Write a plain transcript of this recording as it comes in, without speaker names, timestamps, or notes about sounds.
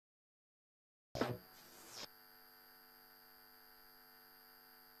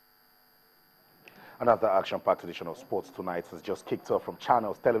Another action-packed edition of Sports Tonight has just kicked off from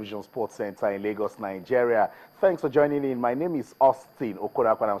Channels Television Sports Center in Lagos, Nigeria. Thanks for joining in. My name is Austin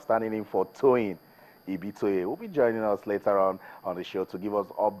Okorakwa, and I'm standing in for Toyin Ibitoye. Will be joining us later on the show to give us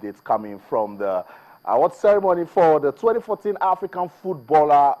updates coming from the award ceremony for the 2014 African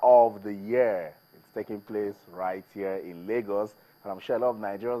Footballer of the Year. It's taking place right here in Lagos, and I'm sure a lot of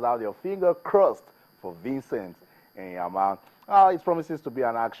Nigerians have their finger crossed for Vincent Enyeama. It promises to be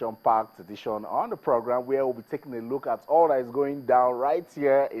an action-packed edition on the program where we'll be taking a look at all that is going down right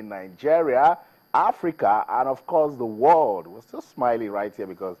here in Nigeria, Africa, and of course the world. We're still smiling right here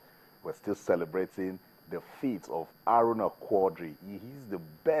because we're still celebrating the feat of Aruna Quadri. He's the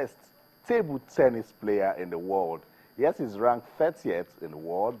best table tennis player in the world. Yes, he's ranked 30th in the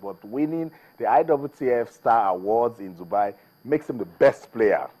world, but winning the IWTF Star Awards in Dubai makes him the best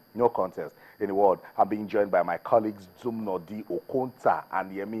player, no contest, in the world. I'm being joined by my colleagues Zumnodi Okonta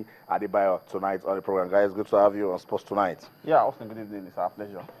and Yemi Adebayo tonight on the program. Guys, good to have you on Sports Tonight. Yeah, Austin, good evening. It's our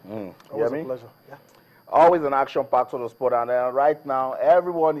pleasure. Always a pleasure. Yeah. Always an action-packed sort of sport, and right now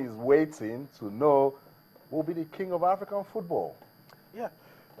everyone is waiting to know who will be the king of African football. Yeah.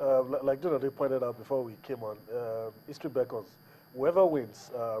 Like Jonathan pointed out before we came on, history beckons. Whoever wins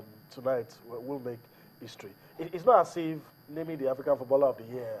tonight will make history. It's not as if naming the African Footballer of the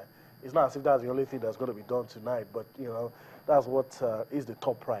Year, it's not as if that's the only thing that's going to be done tonight, but, you know, that's what is the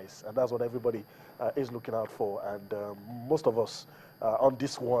top prize, and that's what everybody is looking out for. And most of us on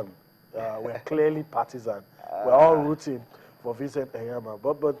this one, we're clearly partisan. We're all rooting for Vincent Enyeama.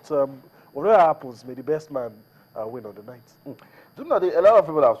 But whatever happens, may the best man win on the night. Do you know, a lot of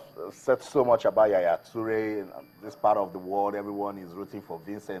people have said so much about Yaya Toure in this part of the world. Everyone is rooting for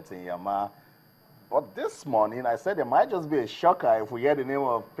Vincent Enyeama. But this morning, I said there might just be a shocker if we hear the name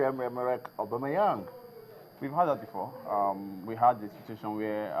of Pierre-Emerick Aubameyang. We've had that before. We had the situation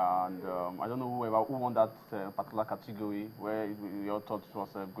where, and I don't know who won that particular category, where we all thought it was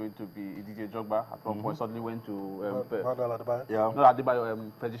going to be DJ Jogba. At one point, suddenly went to Adebayo.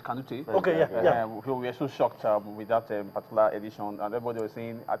 Adebayo, Frederick Kanute. Okay, yeah. We were so shocked with that particular edition, and everybody was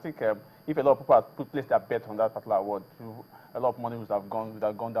saying, I think if a lot of people had placed their bet on that particular award, a lot of money would have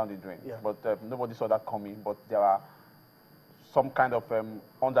gone down the drain. Yeah. But nobody saw that coming. But there are some kind of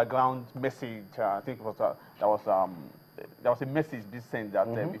underground message. I think it was there was a message being sent that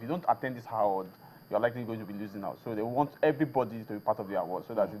if you don't attend this award, you're likely going to be losing out. So they want everybody to be part of the award,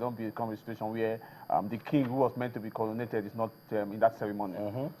 so that it don't become a situation where the king who was meant to be coronated is not in that ceremony.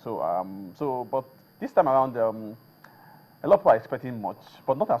 But this time around, a lot of people are expecting much,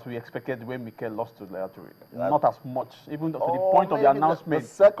 but not as we expected when Mikel lost to Yaya Toure. Not as much, even to the point of the announcement. The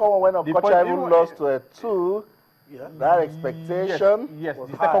second one when Okocha even lost to a 2. Yeah. That expectation. Yes, was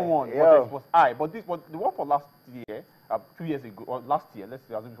the high. second one was high. But the one for last year, 2 years ago, or last year, let's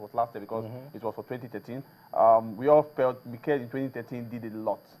assume it was last year because it was for 2013. We all felt Mikel in 2013 did a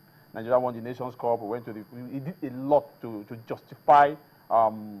lot. Nigeria won the Nations Cup. We went to he did a lot to justify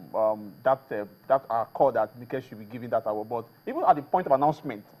that call that Mikel should be giving that award. But even at the point of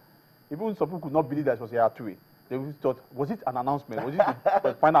announcement, even some people could not believe that it was Yaya Toure. They thought, was it an announcement? Was it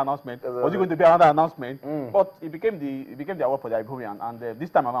the final announcement? Was it going to be another announcement? But it became the award for the Ivorian. And this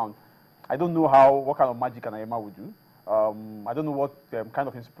time around, I don't know what kind of magic Enyeama would do. I don't know what kind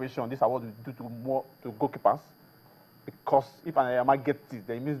of inspiration this award will do to goalkeepers. Because if Enyeama gets it,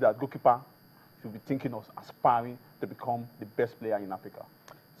 then it means that goalkeeper should be thinking of aspiring to become the best player in Africa.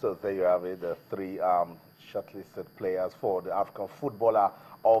 So there you have it, the 3 shortlisted players for the African Footballer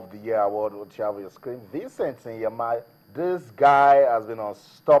of the Year award, which you have on your screen. Vincent Enyeama, this guy has been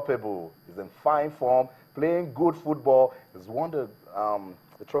unstoppable. He's in fine form, playing good football. He's won the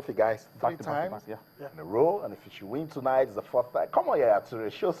trophy, guys, 3 times in a row. And if you win tonight, it's the 4th time. Come on, Yaya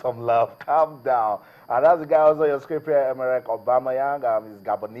Toure, show some love, calm down. And that's the guy also on your screen, Pierre-Emerick Aubameyang. He's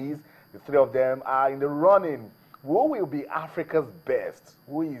Gabonese. The 3 of them are in the running. Who will be Africa's best?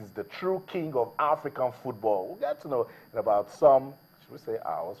 Who is the true king of African football? We'll get to know in about some, should we say,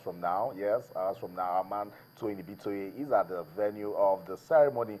 hours from now. Yes, hours from now. Our man, Toyin Ibitoye, is at the venue of the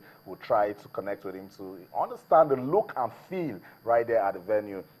ceremony. We'll try to connect with him to understand the look and feel right there at the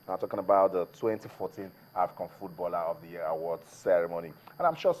venue. I'm talking about the 2014 African Footballer of the Year Awards ceremony. And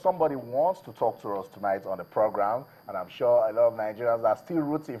I'm sure somebody wants to talk to us tonight on the program. And I'm sure a lot of Nigerians are still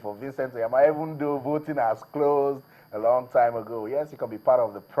rooting for Vincent Enyeama, even though voting has closed a long time ago. Yes, you can be part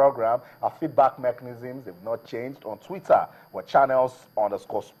of the program. Our feedback mechanisms have not changed. On Twitter, we're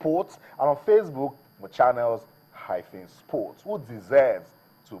channels_sports. And on Facebook, we're channels-sports. Who deserves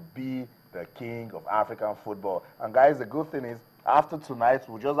to be the king of African football? And guys, the good thing is After tonight,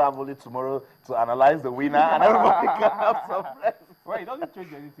 we'll just have only tomorrow to analyze the winner, and everybody can have some rest. Well, it doesn't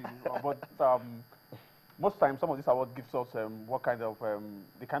change anything, but most times some of these awards gives us what kind of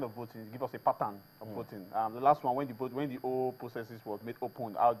the kind of voting, give us a pattern of voting. The last one, when the whole processes was made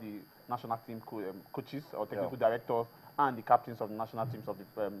open, how the national team coaches or technical directors and the captains of the national teams of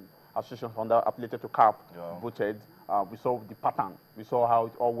the association affiliated to CAF voted. We saw the pattern. We saw how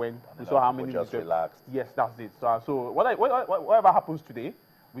it all went. We saw how many just relaxed. Yes, that's it. So whatever happens today,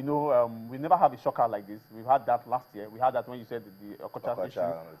 we know we never have a shocker like this. We've had that last year. We had that when you said the Okocha issue.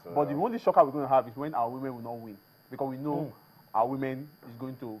 But the only shocker we're going to have is when our women will not win, because we know our women is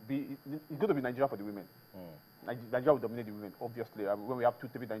going to be Nigeria for the women. Nigeria will dominate the women, obviously. When we have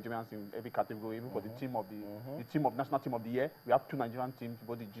 2-3 Nigerians in every category, even for the team of the national team of the year, we have 2 Nigerian teams,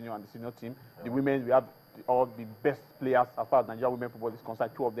 both the junior and the senior team. The women, we have all the best players as far as Nigeria women football is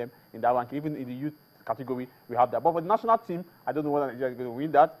concerned. 2 of them in that rank. Even in the youth category, we have that. But for the national team, I don't know whether Nigeria is going to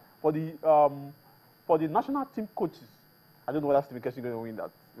win that. For the national team coaches, I don't know whether Stephen Keshi is going to win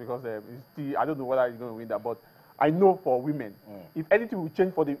that, because I don't know whether he's going to win that. But I know for women, if anything will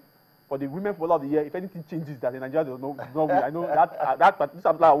change for the women footballer of the year, if anything changes that in Nigeria does not win, I know that this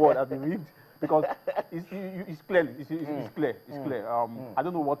particular award has been rigged, because it's clear. It's clear. I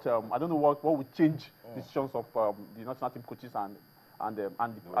don't know what will change decisions of the national team coaches and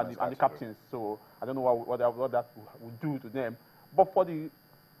the captains. So I don't know what that will do to them. But for the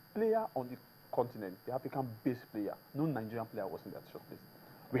player on the continent, the African-based player, no Nigerian player was in that shortlist.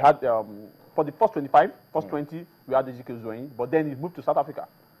 We had for the first 20, we had Ezekiel Zoin, but then he moved to South Africa.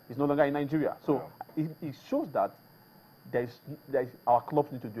 He's no longer in Nigeria. So it shows that our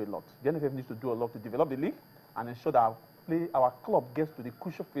clubs need to do a lot. The NFF needs to do a lot to develop the league and ensure that our club gets to the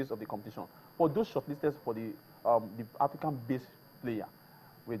crucial phase of the competition. For those shortlisted for the African-based player,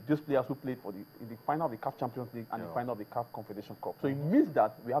 with those players who played in the final of the CAF Champions League and the final of the CAF Confederation Cup. So it means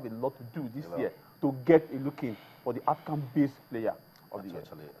that we have a lot to do this year to get a look in for the African-based player.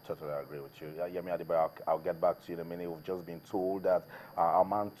 Totally agree with you. Yemi Adiba, I'll get back to you in a minute. We've just been told that our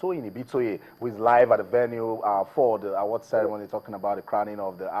man Toyin Ibitoye, who is live at the venue for the award ceremony, talking about the crowning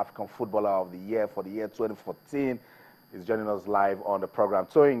of the African Footballer of the Year for the year 2014, is joining us live on the program.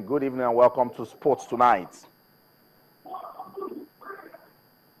 Toyin, good evening and welcome to Sports Tonight.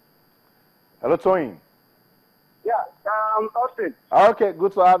 Hello, Toyin. Yeah, Austin. Okay,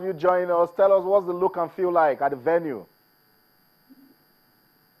 good to have you join us. Tell us what's the look and feel like at the venue.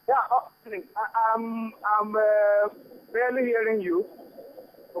 Yeah, Austin, I'm barely hearing you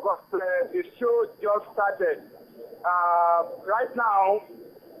because the show just started. Right now,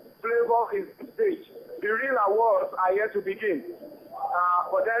 Flavor is on stage. The real awards are yet to begin.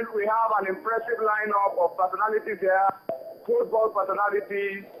 But then we have an impressive lineup of personalities here, football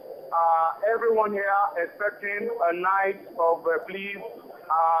personalities. Everyone here expecting a night of bliss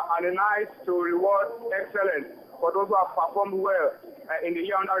and a night to reward excellence for those who have performed well in the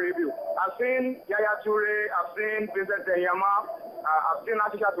year under review. I've seen Yaya Toure, I've seen Vincent Enyeama, I've seen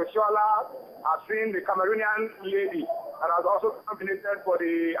Aisha Toshola, I've seen the Cameroonian lady that has also nominated for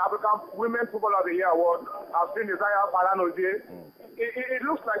the African Women Football of the Year award. I've seen Isaiah Paranozie. It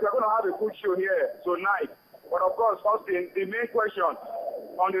looks like we're going to have a good show here tonight. But of course, Austin, the main question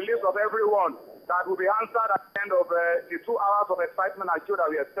on the list of everyone that will be answered at the end of the 2 hours of excitement and show that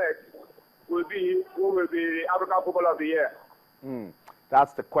we expect will be who will be the African Footballer of the Year.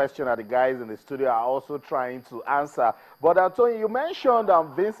 That's the question that the guys in the studio are also trying to answer. But Antonio, you mentioned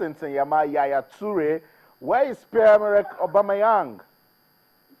Vincent Enyeama, Yaya Toure. Where is Pierre-Emerick Aubameyang?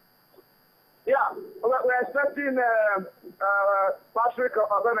 Yeah, we're expecting Patrick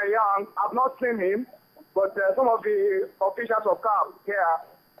Aubameyang. I've not seen him, but some of the officials of CAF here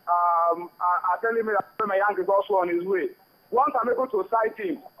are telling me that Aubameyang is also on his way. Once I'm able to cite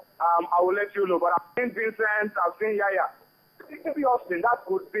him, I will let you know. But I've seen Vincent, I've seen Yaya. Maybe Austin, that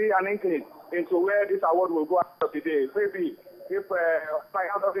could be an inkling into where this award will go after the day. Maybe if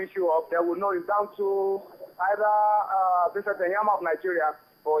Aubameyang doesn't show up, they will know it's down to either Vincent Enyeama of Nigeria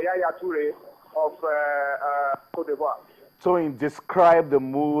or Yaya Toure of Cote d'Ivoire. So, describe the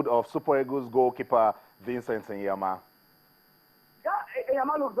mood of Super Eagles goalkeeper Vincent Enyeama. Yeah,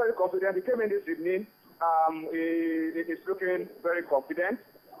 Enyeama looks very confident. He came in this evening. He's looking very confident.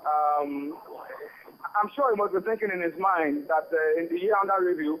 I'm sure he must be thinking in his mind that in the year under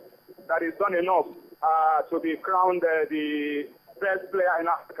review, that he's done enough to be crowned the best player in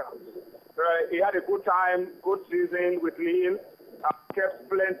Africa. He had a good time, good season with Lille, kept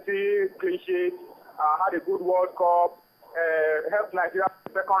plenty clean sheets, had a good World Cup, helped Nigeria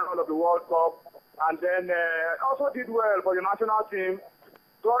in the second round of the World Cup, and then also did well for the national team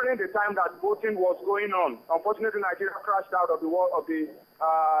during the time that voting was going on. Unfortunately, Nigeria crashed out of the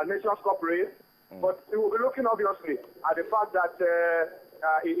Nations Cup race. But we will be looking, obviously, at the fact that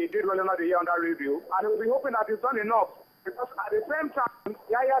he did well another year under review. And we'll be hoping that he's done enough. Because at the same time,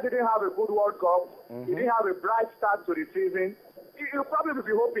 Yaya didn't have a good World Cup. He didn't have a bright start to the season. He'll probably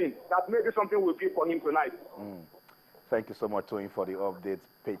be hoping that maybe something will be for him tonight. Thank you so much, Tony, for the updates.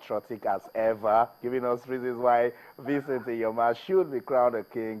 Patriotic as ever, giving us reasons why Vincent Enyeama should be crowned a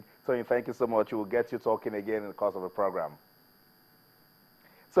king. Tony, thank you so much. We'll get you talking again in the course of the program.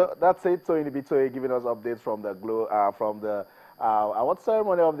 So that's it, Tony Bitoye giving us updates from the award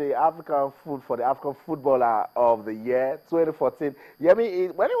ceremony of the African Footballer of the Year 2014.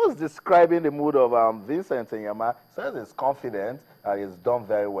 Yemi, when he was describing the mood of Vincent Enyeama, says he's confident he's done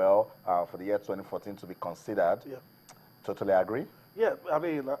very well for the year 2014 to be considered. Yeah. Totally agree? Yeah, I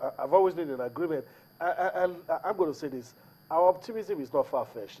mean, I've always been in agreement. And I'm going to say this. Our optimism is not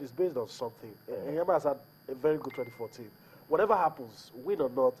far-fetched. It's based on something. Enyeama has had a very good 2014. Whatever happens, win or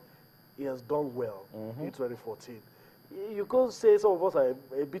not, he has done well in 2014. You could say some of us are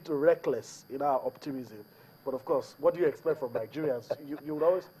a bit reckless in our optimism. But of course, what do you expect from Nigerians? You would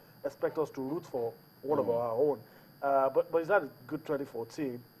always expect us to root for one of our own. But he's had a good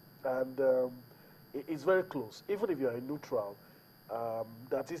 2014. And it's very close. Even if you're a neutral,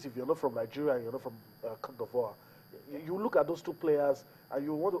 that is, if you're not from Nigeria and you're not from Côte d'Ivoire, you look at those two players and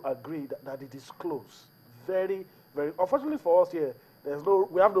you want to agree that it is close. Very, very. Unfortunately for us here,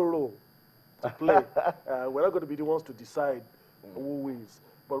 we have no role to play. We're not going to be the ones to decide who wins.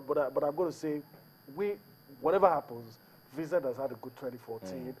 But I'm going to say, whatever happens, Vincent has had a good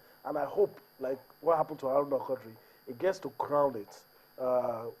 2014, and I hope, like what happened to Haruna Quadri, it gets to crown it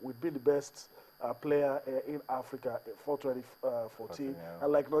with being the best player in Africa for 2014.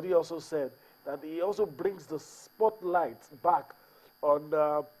 And like Nodi also said, that he also brings the spotlight back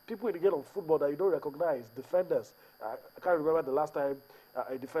on people in the game of football that you don't recognize, defenders. I can't remember the last time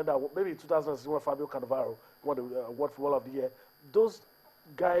a defender, maybe in 2006 when Fabio Cannavaro won the World Footballer of the Year. Those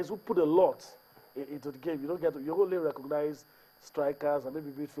guys who put a lot into the game, you only recognize strikers and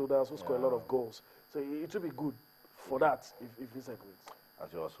maybe midfielders who score a lot of goals. So it will be good for that if Vincent wins.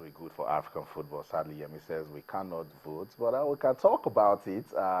 That's also good for African football. Sadly, Yemi says we cannot vote, but we can talk about it.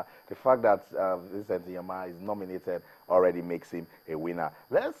 The fact that Vincent Enyeama is nominated already makes him a winner.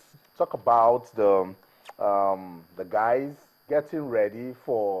 Let's talk about the guys getting ready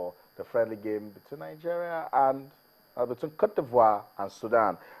for the friendly game between Nigeria and between Côte d'Ivoire and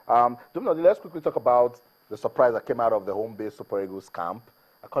Sudan. Let's quickly talk about the surprise that came out of the home-based Super Eagles camp.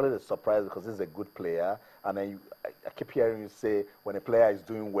 I call it a surprise because he's a good player. And then I keep hearing you say when a player is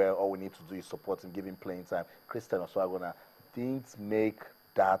doing well, all we need to do is support him, give him playing time. Christian Osuagona didn't make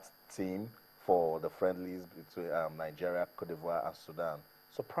that team for the friendlies between Nigeria, Côte d'Ivoire, and Sudan.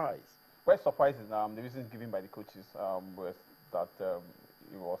 Surprise. Well, surprise is the reasons given by the coaches was that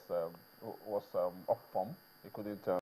he was off form. He couldn't